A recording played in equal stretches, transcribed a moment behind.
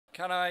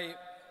Can I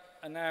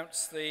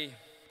announce the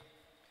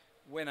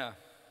winner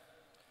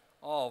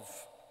of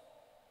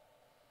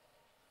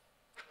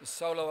the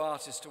Solo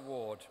Artist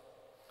Award?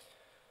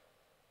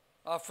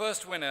 Our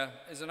first winner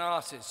is an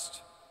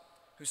artist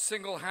who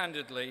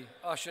single-handedly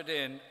ushered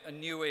in a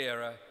new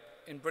era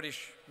in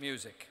British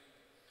music.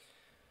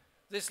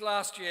 This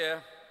last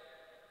year,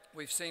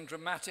 we've seen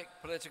dramatic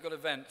political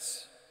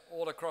events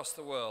all across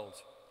the world.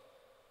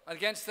 And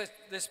against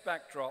this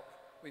backdrop,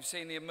 we've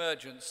seen the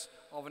emergence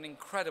of an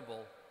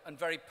incredible and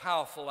very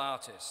powerful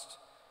artist.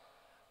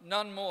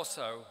 None more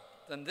so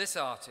than this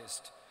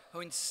artist, who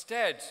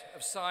instead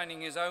of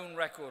signing his own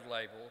record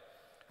label,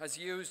 has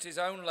used his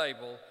own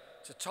label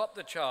to top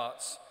the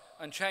charts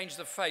and change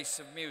the face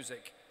of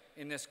music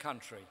in this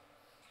country.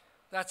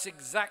 That's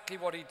exactly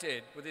what he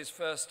did with his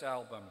first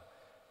album,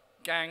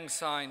 Gang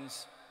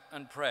Signs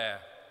and Prayer.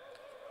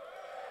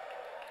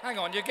 Hang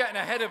on, you're getting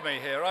ahead of me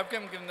here. I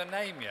haven't given the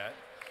name yet.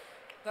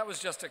 That was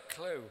just a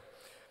clue.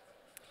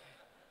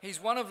 He's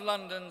one of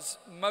London's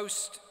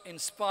most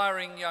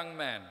inspiring young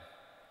men,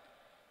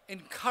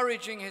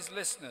 encouraging his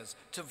listeners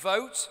to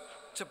vote,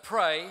 to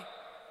pray,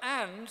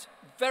 and,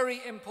 very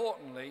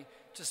importantly,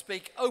 to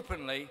speak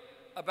openly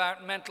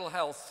about mental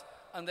health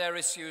and their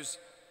issues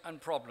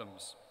and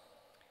problems.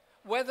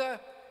 Whether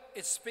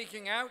it's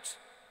speaking out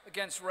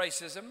against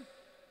racism,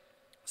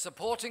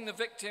 supporting the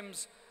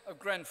victims of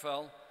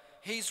Grenfell,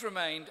 he's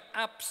remained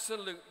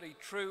absolutely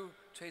true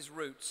to his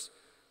roots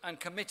and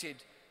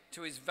committed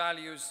to his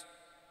values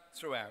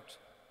throughout.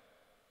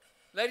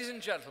 Ladies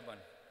and gentlemen,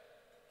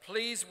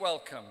 please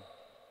welcome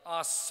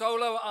our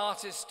Solo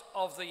Artist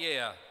of the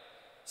Year,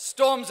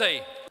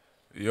 Stormzy.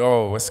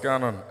 Yo, what's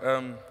going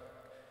on?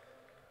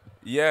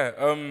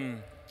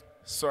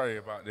 Sorry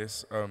about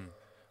this.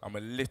 I'm a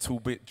little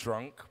bit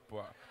drunk,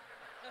 but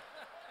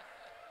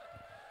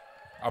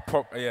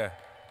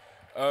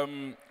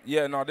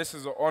this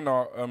is an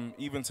honor,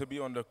 even to be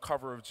on the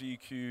cover of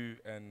GQ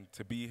and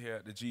to be here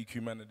at the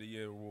GQ Man of the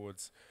Year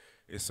Awards.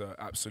 It's an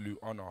absolute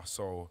honor.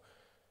 So,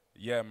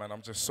 yeah, man,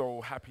 I'm just so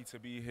happy to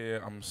be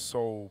here. I'm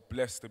so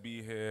blessed to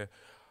be here.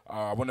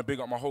 I want to big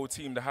up my whole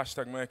team, the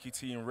hashtag Murky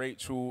team,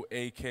 Rachel,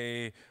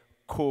 AK,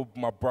 Cobb,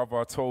 my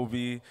brother,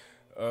 Toby,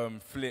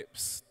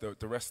 Flips,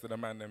 the rest of the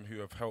man them who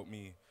have helped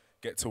me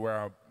get to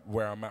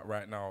where I'm at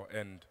right now.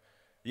 And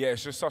yeah,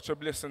 it's just such a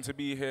blessing to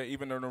be here,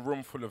 even in a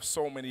room full of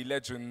so many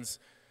legends.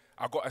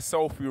 I got a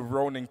selfie with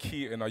Ronan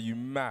Keating. Are you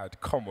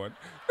mad? Come on.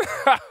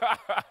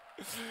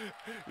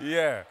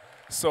 Yeah.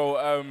 So,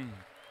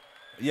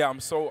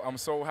 I'm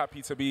so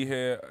happy to be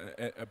here,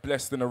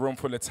 blessed in a room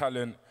full of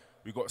talent.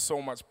 We got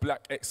so much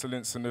black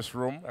excellence in this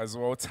room as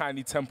well.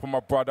 Tiny Temple,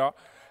 my brother,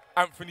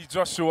 Anthony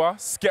Joshua,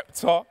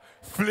 Skepta,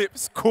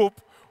 Flips,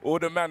 Coop, all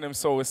the man them.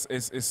 So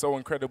it's so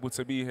incredible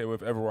to be here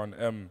with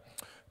everyone.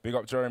 Big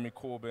up Jeremy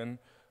Corbyn.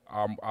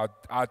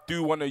 I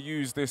do want to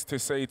use this to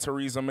say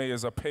Theresa May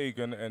is a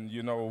pagan, and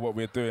you know what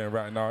we're doing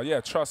right now. Yeah,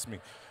 trust me.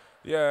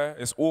 Yeah,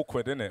 it's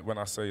awkward, innit, when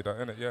I say that,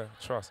 innit? Yeah,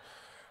 trust.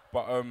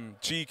 But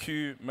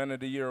GQ Men of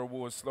the Year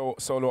Award,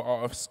 Solo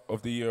Artist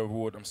of the Year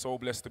Award. I'm so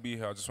blessed to be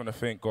here. I just want to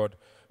thank God,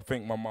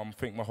 thank my mum,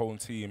 thank my whole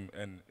team,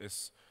 and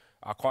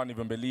I can't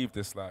even believe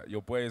this. Like,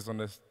 your boy is on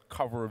the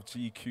cover of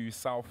GQ,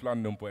 South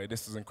London, boy.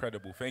 This is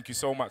incredible. Thank you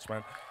so much,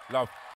 man. Love.